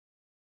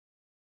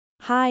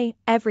Hi,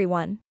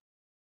 everyone.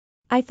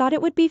 I thought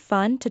it would be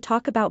fun to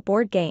talk about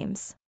board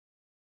games.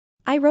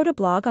 I wrote a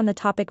blog on the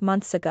topic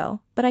months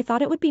ago, but I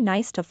thought it would be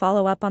nice to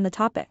follow up on the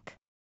topic.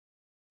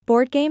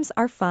 Board games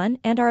are fun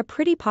and are a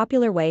pretty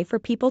popular way for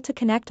people to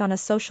connect on a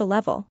social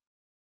level.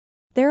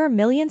 There are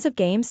millions of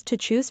games to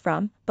choose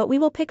from, but we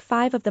will pick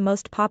 5 of the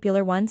most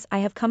popular ones I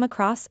have come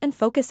across and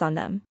focus on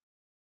them.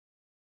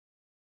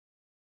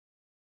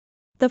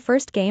 The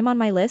first game on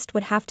my list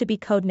would have to be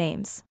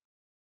Codenames.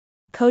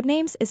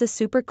 Codenames is a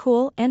super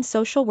cool and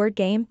social word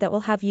game that will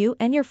have you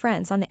and your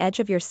friends on the edge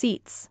of your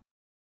seats.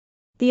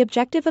 The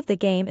objective of the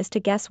game is to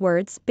guess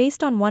words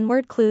based on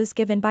one-word clues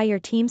given by your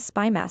team's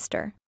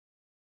spymaster.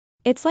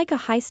 It's like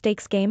a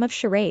high-stakes game of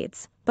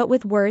charades, but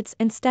with words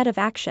instead of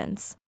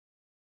actions.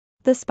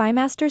 The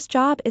spymaster's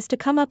job is to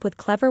come up with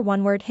clever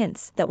one-word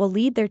hints that will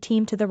lead their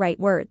team to the right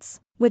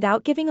words,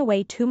 without giving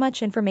away too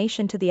much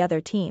information to the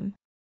other team.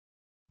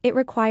 It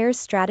requires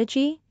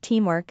strategy,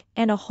 teamwork,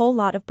 and a whole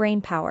lot of brain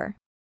power.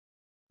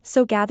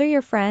 So gather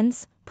your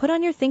friends, put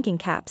on your thinking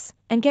caps,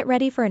 and get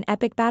ready for an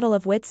epic battle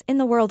of wits in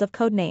the world of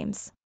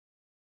Codenames.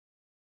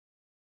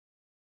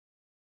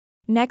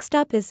 Next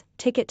up is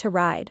Ticket to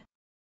Ride.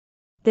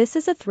 This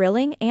is a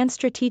thrilling and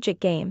strategic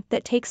game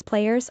that takes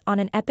players on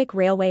an epic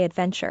railway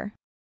adventure.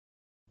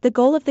 The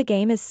goal of the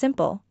game is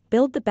simple: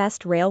 build the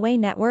best railway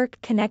network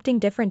connecting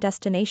different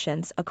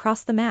destinations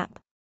across the map.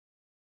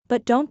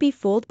 But don't be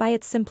fooled by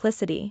its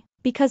simplicity,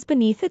 because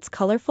beneath its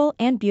colorful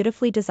and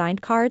beautifully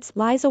designed cards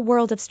lies a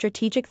world of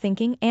strategic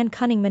thinking and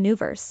cunning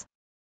maneuvers.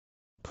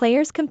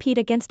 Players compete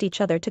against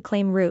each other to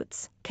claim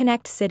routes,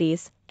 connect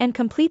cities, and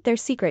complete their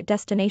secret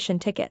destination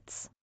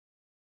tickets.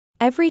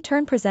 Every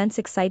turn presents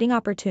exciting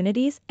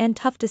opportunities and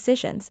tough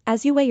decisions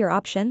as you weigh your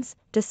options,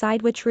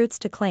 decide which routes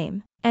to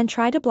claim, and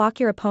try to block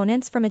your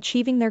opponents from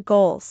achieving their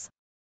goals.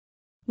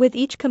 With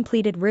each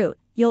completed route,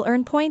 you'll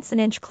earn points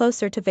an inch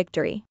closer to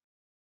victory.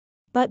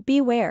 But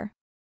beware.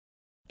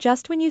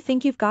 Just when you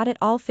think you've got it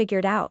all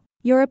figured out,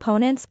 your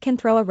opponents can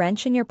throw a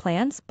wrench in your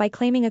plans by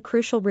claiming a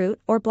crucial route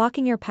or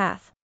blocking your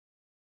path.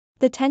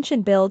 The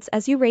tension builds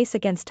as you race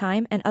against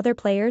time and other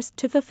players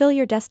to fulfill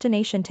your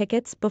destination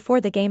tickets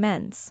before the game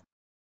ends.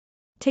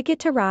 Ticket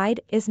to Ride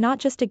is not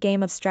just a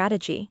game of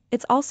strategy,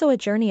 it's also a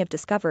journey of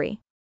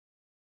discovery.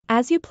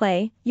 As you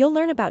play, you'll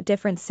learn about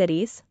different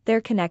cities,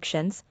 their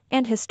connections,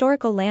 and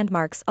historical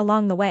landmarks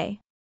along the way.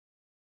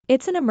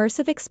 It's an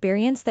immersive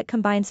experience that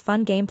combines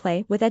fun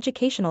gameplay with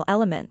educational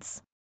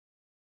elements.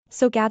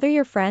 So gather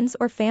your friends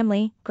or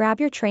family,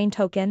 grab your train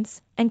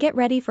tokens, and get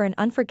ready for an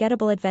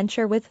unforgettable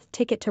adventure with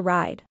Ticket to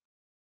Ride.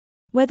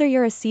 Whether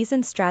you're a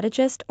seasoned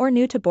strategist or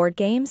new to board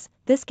games,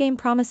 this game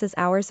promises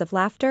hours of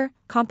laughter,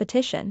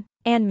 competition,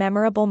 and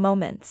memorable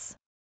moments.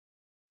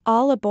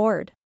 All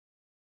aboard!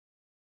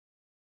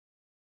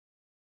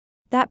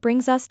 That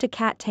brings us to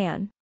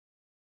Catan.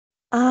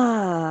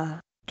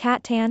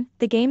 Catan,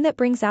 the game that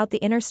brings out the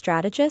inner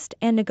strategist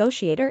and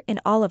negotiator in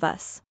all of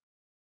us.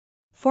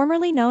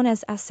 Formerly known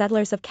as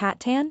Settlers of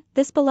Catan,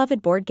 this beloved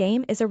board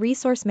game is a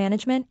resource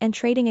management and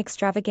trading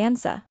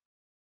extravaganza.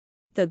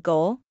 The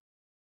goal?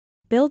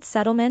 Build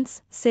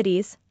settlements,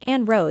 cities,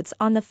 and roads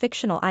on the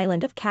fictional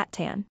island of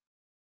Catan.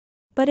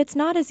 But it's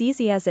not as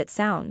easy as it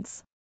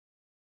sounds.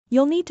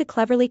 You'll need to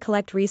cleverly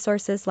collect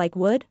resources like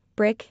wood,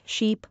 brick,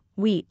 sheep,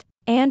 wheat,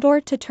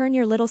 and/or to turn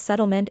your little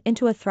settlement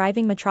into a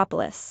thriving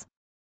metropolis.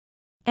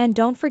 And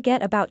don't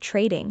forget about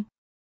trading.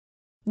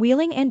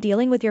 Wheeling and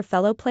dealing with your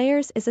fellow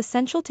players is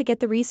essential to get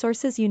the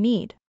resources you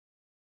need.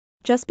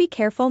 Just be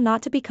careful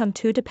not to become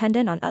too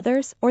dependent on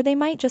others, or they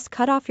might just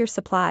cut off your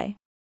supply.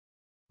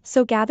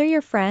 So gather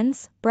your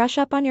friends, brush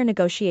up on your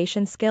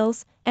negotiation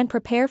skills, and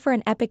prepare for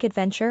an epic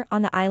adventure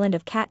on the island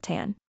of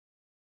Catan.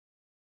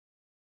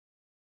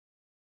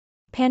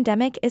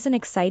 Pandemic is an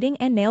exciting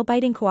and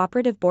nail-biting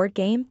cooperative board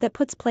game that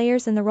puts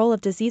players in the role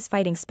of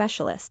disease-fighting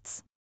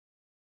specialists.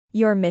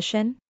 Your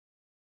mission?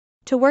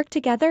 To work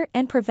together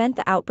and prevent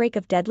the outbreak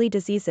of deadly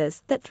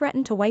diseases that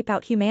threaten to wipe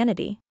out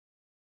humanity.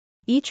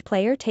 Each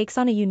player takes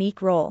on a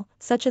unique role,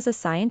 such as a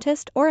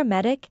scientist or a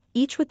medic,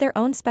 each with their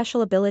own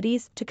special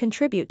abilities to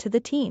contribute to the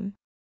team.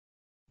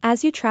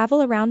 As you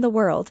travel around the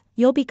world,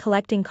 you'll be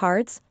collecting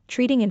cards,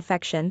 treating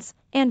infections,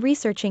 and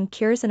researching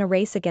cures in a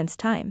race against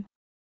time.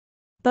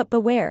 But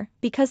beware,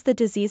 because the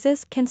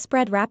diseases can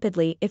spread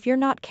rapidly if you're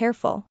not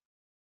careful.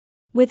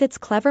 With its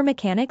clever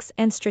mechanics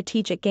and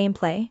strategic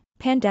gameplay,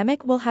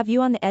 Pandemic will have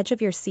you on the edge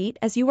of your seat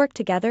as you work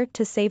together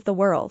to save the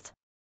world.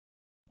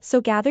 So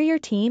gather your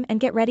team and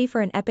get ready for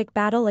an epic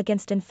battle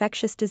against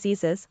infectious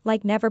diseases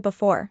like never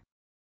before.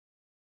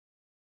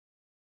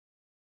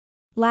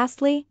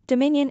 Lastly,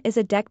 Dominion is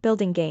a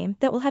deck-building game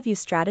that will have you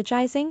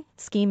strategizing,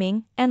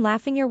 scheming, and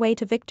laughing your way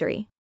to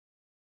victory.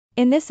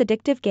 In this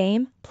addictive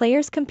game,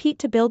 players compete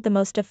to build the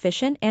most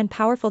efficient and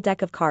powerful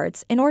deck of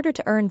cards in order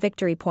to earn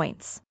victory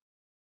points.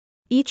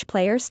 Each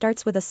player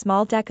starts with a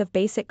small deck of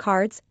basic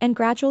cards and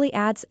gradually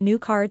adds new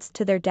cards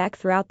to their deck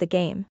throughout the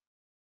game.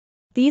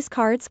 These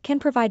cards can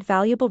provide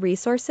valuable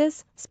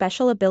resources,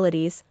 special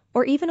abilities,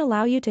 or even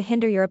allow you to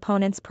hinder your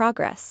opponent's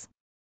progress.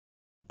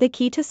 The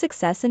key to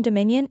success in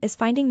Dominion is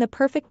finding the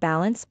perfect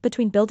balance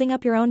between building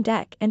up your own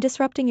deck and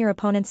disrupting your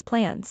opponent's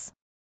plans.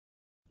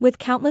 With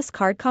countless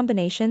card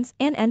combinations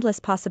and endless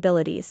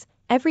possibilities,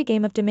 every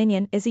game of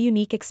Dominion is a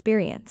unique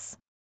experience.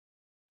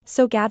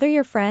 So gather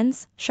your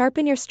friends,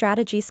 sharpen your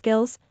strategy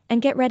skills,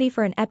 and get ready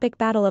for an epic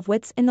battle of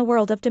wits in the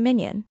world of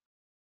Dominion.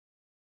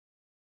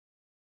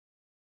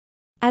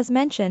 As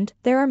mentioned,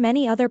 there are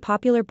many other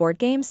popular board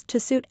games to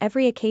suit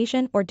every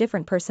occasion or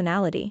different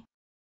personality.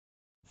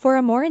 For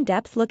a more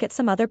in-depth look at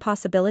some other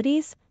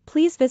possibilities,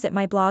 please visit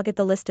my blog at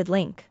the listed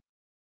link.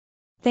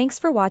 Thanks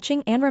for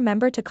watching, and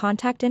remember to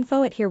contact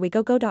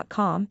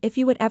info@HereWeGoGo.com if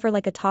you would ever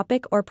like a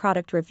topic or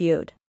product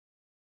reviewed.